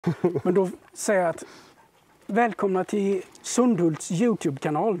Men då säger jag att välkomna till Sundhults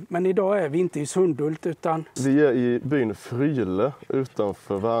YouTube-kanal. Men idag är vi inte i Sundhult utan... Vi är i byn Fryele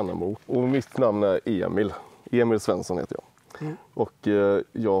utanför Värnamo. Och mitt namn är Emil. Emil Svensson heter jag. Mm. Och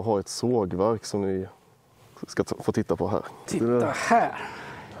jag har ett sågverk som ni ska få titta på här. Titta här!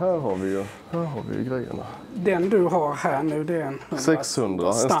 Här har vi ju grejerna. Den du har här nu, det är en 600,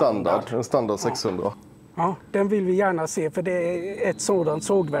 en standard 600. Ja. Ja, den vill vi gärna se för det är ett sådant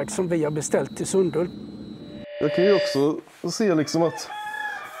sågverk som vi har beställt till Sundhult. Jag kan ju också se liksom att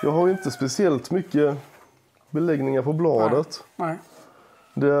jag har inte speciellt mycket beläggningar på bladet. Nej.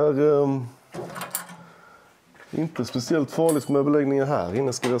 Det är inte speciellt farligt med beläggningar här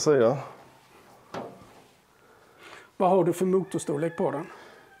inne, skulle jag säga. Vad har du för motorstorlek på den?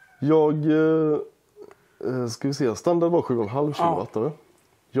 Jag ska vi se, standard var 7,5 kW.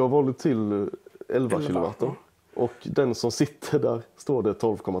 Jag valde till 11 kW. Och den som sitter där står det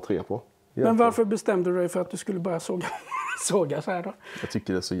 12,3 på. Men varför bestämde du dig för att du skulle börja såga så här då? Jag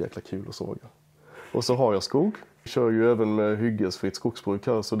tycker det är så jäkla kul att såga. Och så har jag skog. Jag kör ju även med hyggesfritt skogsbruk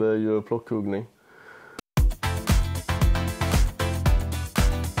här, så det är ju plockhuggning.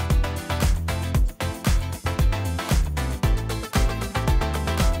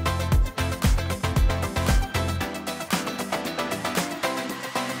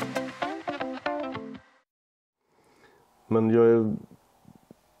 Men jag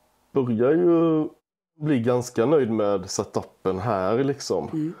börjar ju bli ganska nöjd med setupen här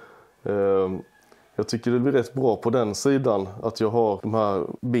liksom. Jag tycker det blir rätt bra på den sidan att jag har de här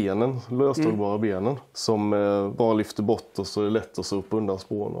benen, löstagbara benen, som bara lyfter bort och så är det lätt att så upp undan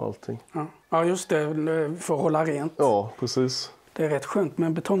spån och allting. Ja, just det, för att hålla rent. Ja, precis. Det är rätt skönt med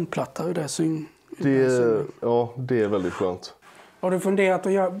en betongplatta ur det syn. Ja, det är väldigt skönt. Har du funderat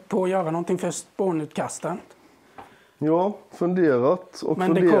på att göra någonting för spånutkasten? Ja, funderat och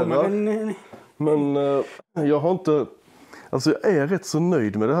men funderar. Det kommer Men jag har inte... Alltså jag är rätt så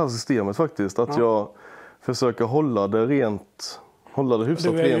nöjd med det här systemet faktiskt. Att jag försöker hålla det rent, hålla det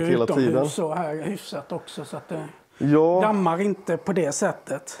hyfsat rent hela tiden. Du är ju så här hyfsat också så att det dammar inte på det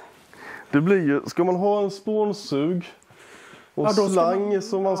sättet. Det blir ju, ska man ha en spånsug och slang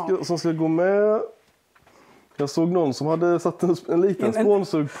som ska gå med. Jag såg någon som hade satt en liten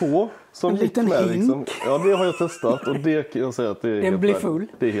spånsug på. Som en liten med, hink. liksom. Ja, det har jag testat och det kan jag säga att det är blir full.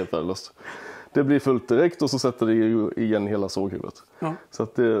 Det är helt värdelöst. Det blir fullt direkt och så sätter det igen hela såghuvudet. Ja. Så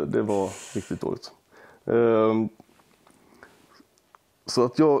att det var riktigt dåligt. Så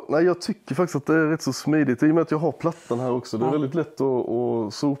att jag tycker faktiskt att det är rätt så smidigt. I och med att jag har plattan här också. Det är väldigt lätt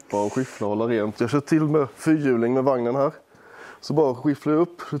att sopa och skiffla och hålla rent. Jag kör till med fyrhjuling med vagnen här. Så bara skifflar jag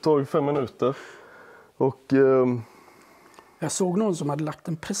upp. Det tar 5 minuter. Och... jag såg någon som hade lagt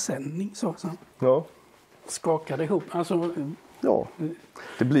en presenning så. Ja. Skakade ihop. Alltså, ja,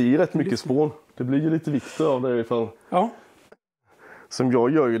 det blir rätt mycket spån. Det blir ju lite vikter av det ifall. Ja. Som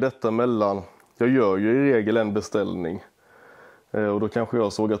jag gör ju detta mellan. Jag gör ju i regel en beställning. Och då kanske jag har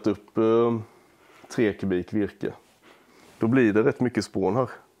sågat upp 3 kubik virke. Då blir det rätt mycket spån här.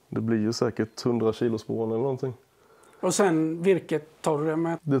 Det blir ju säkert 100 kilo spån eller någonting. Och sen virket tar du det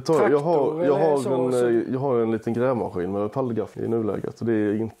med traktor? Jag har en liten grävmaskin med pallgaff i nuläget. Det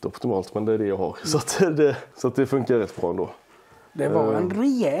är inte optimalt, men det är det jag har. Så att det funkar rätt bra ändå. Det var en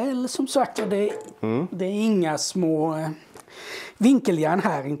rejäl, som sagt. Det är inga små vinkeljärn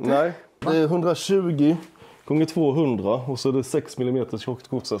här inte. Nej, det är 120 gånger 200 och så är det 6 mm tjockt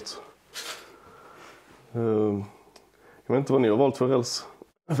godset. Jag vet inte vad ni har valt för räls.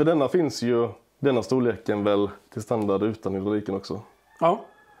 För denna finns ju... Denna storleken väl till standard utan hydrauliken också?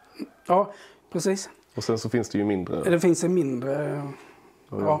 Ja, precis. Och sen så finns det ju mindre. Det finns en mindre...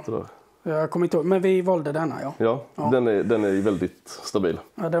 Jag kommer inte ihåg, men vi valde denna, Ja, den är ju väldigt stabil.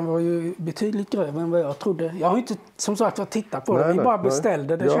 Ja, den var ju betydligt grövre än vad jag trodde. Jag har inte som sagt tittat på det. Vi bara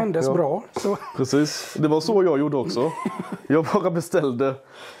beställde, det kändes bra. Så. Precis, det var så jag gjorde också. Jag bara beställde.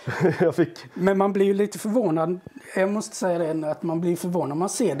 Jag fick... Men man blir ju lite förvånad. Jag måste säga det, att man blir förvånad när man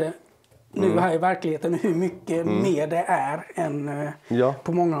ser det nu här i verkligheten, hur mycket mer det är än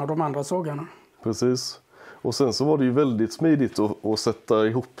på många av de andra sågarna. Precis. Och sen så var det ju väldigt smidigt att sätta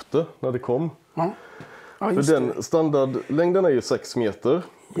ihop det när det kom. Ja, för den standardlängden är ju 6 meter.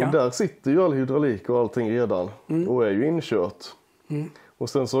 Ja. Och där sitter ju all hydraulik och allting redan. Och är ju inkört. Och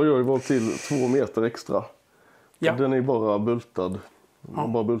sen så har jag ju valt till 2 meter extra. Ja. Den är ju bara bultad.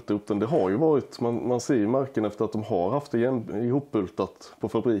 Man bara bultar upp den. Det har ju varit, man ser ju marken efter att de har haft det ihopbultat på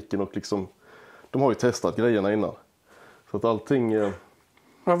fabriken. Och liksom, de har ju testat grejerna innan. Så att allting...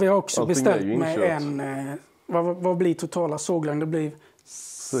 Ja, vi har också beställt med en... Vad blir totala såglängd? Det blir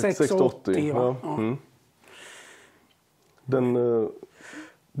 680. Ja. Den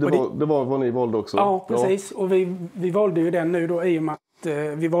Det var vad ni valde också? Ja, precis. Och vi valde ju den nu då i och med att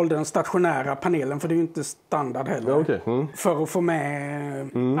vi valde den stationära panelen, för det är ju inte standard heller. För att få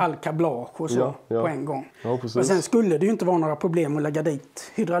med all kablage och så på en gång. Ja, precis. Men sen skulle det ju inte vara några problem att lägga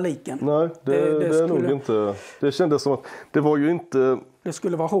dit hydrauliken. Nej, det är nog inte. Det kändes som att det var ju inte... Det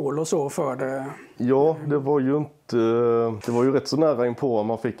skulle vara hål och så för det. Ja, det var ju inte... Det var ju rätt så nära in på om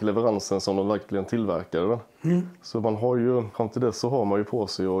man fick leveransen som de verkligen tillverkade. Så man har ju, fram till dess så har man ju på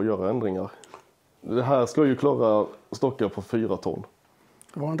sig att göra ändringar. Det här ska ju klara stockar på 4 ton.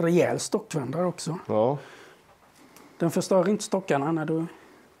 Det var en rejäl stockvändare också. Ja. Den förstör inte stockarna när du...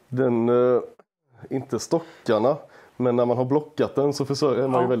 Inte stockarna, men när man har blockat den så är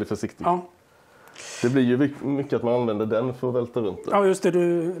man ju väldigt försiktig. Ja. Det blir ju mycket att man använder den för att välta runt det. Ja, just det.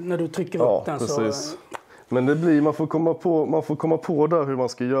 När du trycker upp den precis. Så... Men det blir, man får komma på där hur man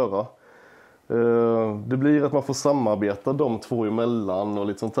ska göra. Det blir att man får samarbeta de två emellan och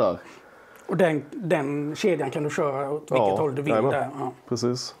lite sånt där. Och den kedjan kan du köra åt vilket håll du vill där. Ja.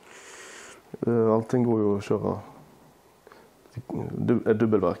 Precis. Allting går ju att köra. Är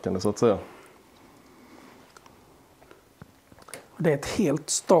dubbelverkande så att säga. Det är ett helt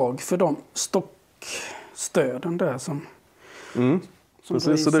stag för de stockstöden där som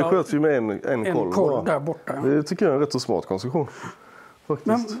precis, så det sköts ju med en koll där borta. Ja. Det tycker jag är en rätt så smart konstruktion. Faktiskt.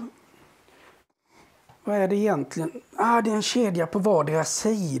 Men, vad är det egentligen? Det är en kedja på vardera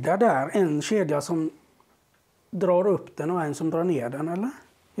sida där. En kedja som drar upp den och en som drar ner den, eller?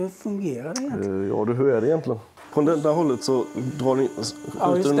 Hur fungerar det egentligen? Ja, hur är det egentligen? Från det där hållet så drar ni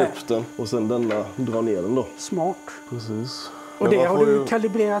den upp den och sen denna drar ner den då. Smart. Precis. Och det har du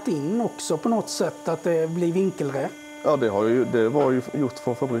kalibrerat in också på något sätt, att det blir vinkelrätt. Ja, det var ju gjort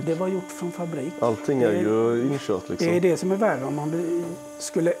från fabrik. Det var gjort från fabrik. Allting är ju inkört liksom. Det är det som är värre om man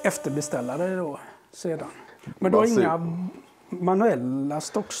skulle efterbeställa det då sedan. Men du har inga manuella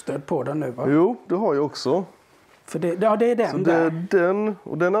stockstöd på den nu, va? Jo, det har jag också. För det är den så det är den,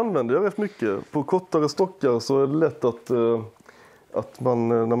 och den använder jag rätt mycket. På kortare stockar så är det lätt att man,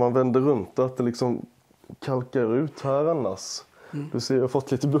 när man vänder runt, att det liksom kalkar ut här annars. Du ser, jag har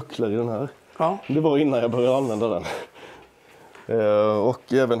fått lite bucklor i den här. Ja. Det var innan jag började använda den.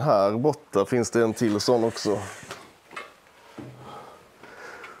 Och även här borta finns det en till sån också.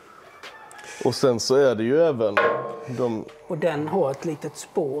 Och sen så är det ju även Och den har ett litet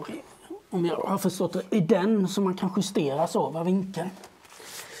spår, om jag har förstått det, i den som man kan justera så av vinkeln.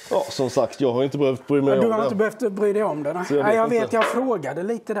 Ja, som sagt, jag har inte behövt bry mig om det. Du har inte behövt bry dig om det. Jag vet, jag frågade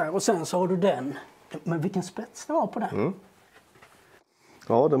lite där. Och sen så har du den. Men vilken spets det var på den.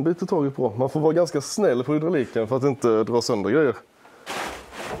 Ja, den biter taget bra. Man får vara ganska snäll på hydrauliken för att inte dra sönder grejer.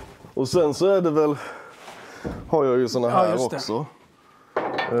 Och sen så är det väl, har jag ju såna här också.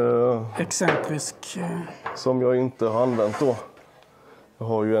 Excentrisk. Som jag inte har använt då. Jag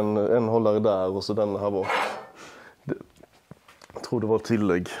har ju en hållare där och så den här bak. Jag tror det var ett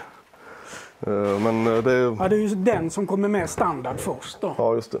tillägg. Men det är ju den som kommer med standard först då.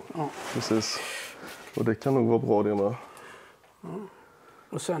 Ja, just det. Ja. Precis. Och det kan nog vara bra det med. Ja.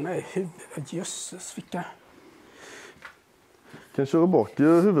 Och sen är huvudet, jösses vilka... Jag kan köra bak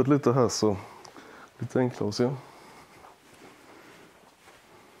huvudet lite här så lite enklare att se.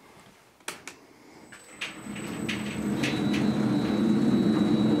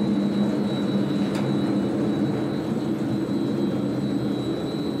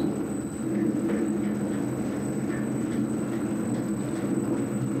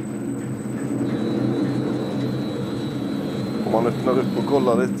 Man öppnar upp och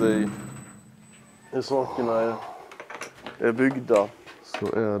kollar lite i hur sakerna är byggda, så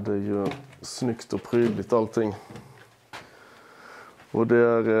är det ju snyggt och prydligt allting. Och det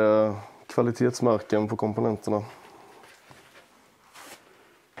är kvalitetsmärken på komponenterna.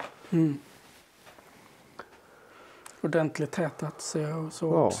 Ordentligt tätat ser jag och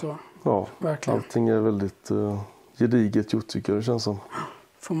så också. Ja, verkligen. Allting är väldigt gediget gjort tycker jag det känns som.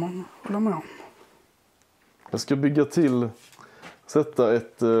 Får man hålla med om. Jag ska sätta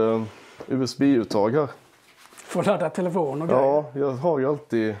ett USB-uttag här. Får ladda telefon och grejer. Ja, jag har ju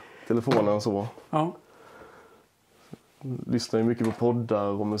alltid telefonen så. Ja. Lyssnar ju mycket på poddar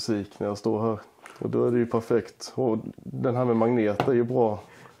och musik när jag står här. Och då är det ju perfekt. Och den här med magnet är ju bra.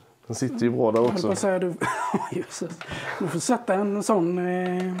 Den sitter ju bra där också. Jag säga, du får sätta en sån...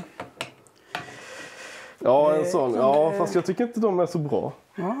 Ja, en sån. Ja, fast jag tycker inte de är så bra.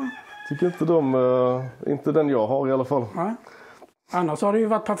 Ja. Tycker inte inte den jag har i alla fall. Ja. Annars har det ju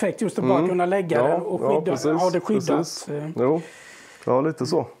varit perfekt just att bara kunna lägga den och ha det skyddat. Jo, ja lite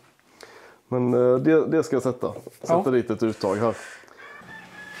så. Men det ska jag sätta dit ett uttag här.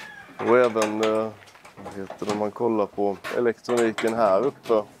 Och även Om man kollar på elektroniken här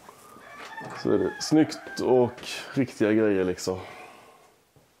uppe så är det snyggt och riktiga grejer liksom.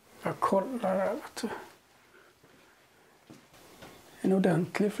 Jag kollar här. En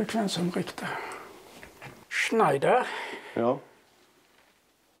ordentlig frekvensomriktare. Schneider. Ja.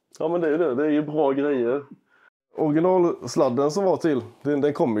 Ja, men det är det. Det är ju bra grejer. Originalsladden som var till,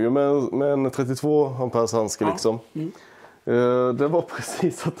 den kommer ju med en 32 amperes handske liksom. Det var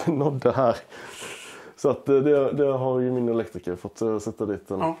precis att den nådde här. Så att det har ju min elektriker fått sätta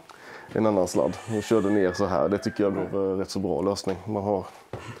dit en annan sladd. Jag körde ner så här. Det tycker jag blev rätt så bra lösning. Man har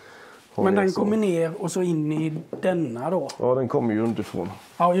men den kommer ner och så in i denna då? Ja, den kommer ju underifrån.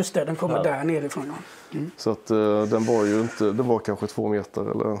 Ja, just det. Den kommer där nerifrån. Ja. Så att den var ju inte, det var kanske 2 meter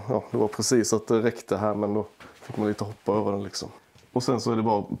eller ja, det var precis att det räckte här, men då fick man lite hoppa över den liksom. Och sen så är det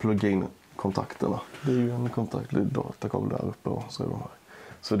bara att plugga in kontakterna. Det är ju en kontakt, datakabel där uppe och så är de här.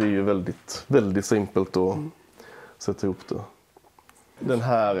 Så det är ju väldigt, väldigt simpelt att sätta ihop det. Den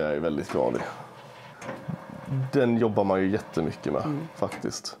här är jag väldigt glad i. Den jobbar man ju jättemycket med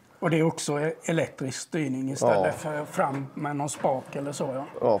faktiskt. Och det är också elektrisk styrning istället för fram med någon spak eller så. Ja.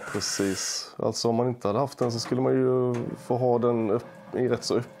 Ja, precis. Alltså om man inte hade haft den så skulle man ju få ha den i rätt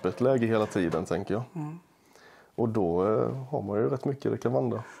så öppet läge hela tiden, tänker jag. Och då har man ju rätt mycket det kan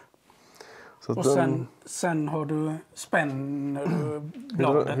vandra. Så och sen har du spänner du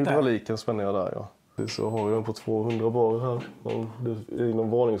bladet där. Hydrauliken spänner jag där, ja. Så har jag en på 200 bar här. Det är någon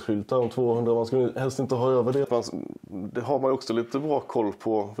varningsskylt här om 200. Man ska helst inte ha över det. Det har man också lite bra koll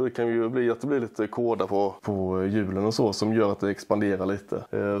på. För det kan ju bli att det blir lite koda på hjulen och så som gör att det expanderar lite.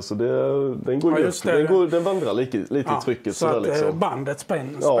 Så den går ju upp. Den vandrar lite i trycket. Så att liksom. Bandet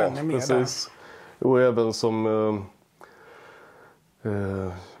spänner mer precis. Där. Och även som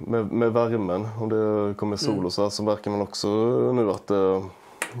med värmen. Om det kommer sol och så verkar man också nu att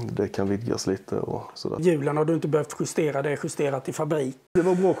det kan vidgas lite och sådär. Hjulen har du inte behövt justera, det är justerat i fabrik. Det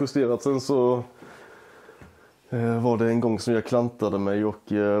var bra justerat, sen så var det en gång som jag klantade mig och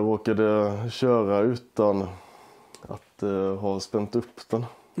råkade köra utan att ha spänt upp den.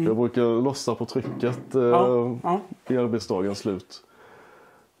 Jag brukar lossa på trycket i arbetsdagens slut.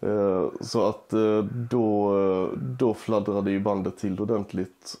 Så att då fladdrade ju bandet till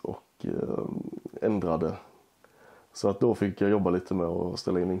ordentligt och ändrade. Så att då fick jag jobba lite med att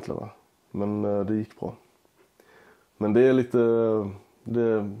ställa in vinklarna. Men det gick bra. Men det är lite...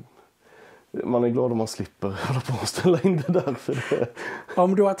 man är glad om man slipper hålla på att ställa in det där. För det.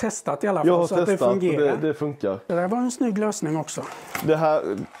 Om du har testat i alla fall jag har så testat, att det fungerar. Det funkar. Det där var en snygg lösning också.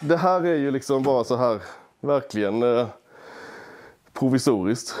 Det här är ju liksom bara så här verkligen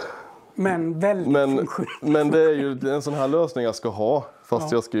provisoriskt. Men väldigt funktionellt. Men det är ju en sån här lösning jag ska ha.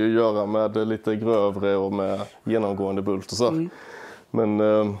 Fast jag ska ju göra med lite grövre och med genomgående bult och så. Men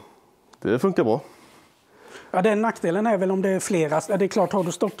det funkar bra. Ja, den nackdelen är väl om det är flera. Det är klart, har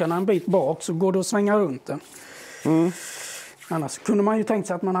du stockarna en bit bak så går det att svänga runt den. Annars kunde man ju tänkt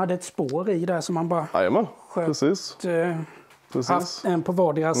sig att man hade ett spår i där som man bara sköt. Precis. Haft en på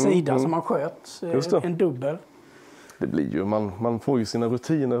vardera sida som man sköt. En dubbel. Det blir ju, man får ju sina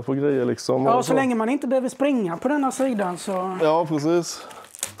rutiner på grejer liksom. Ja, så länge man inte behöver springa på denna sidan så... Ja, precis.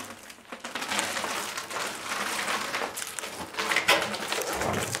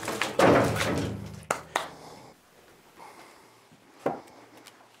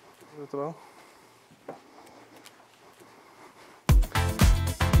 Vet du vad?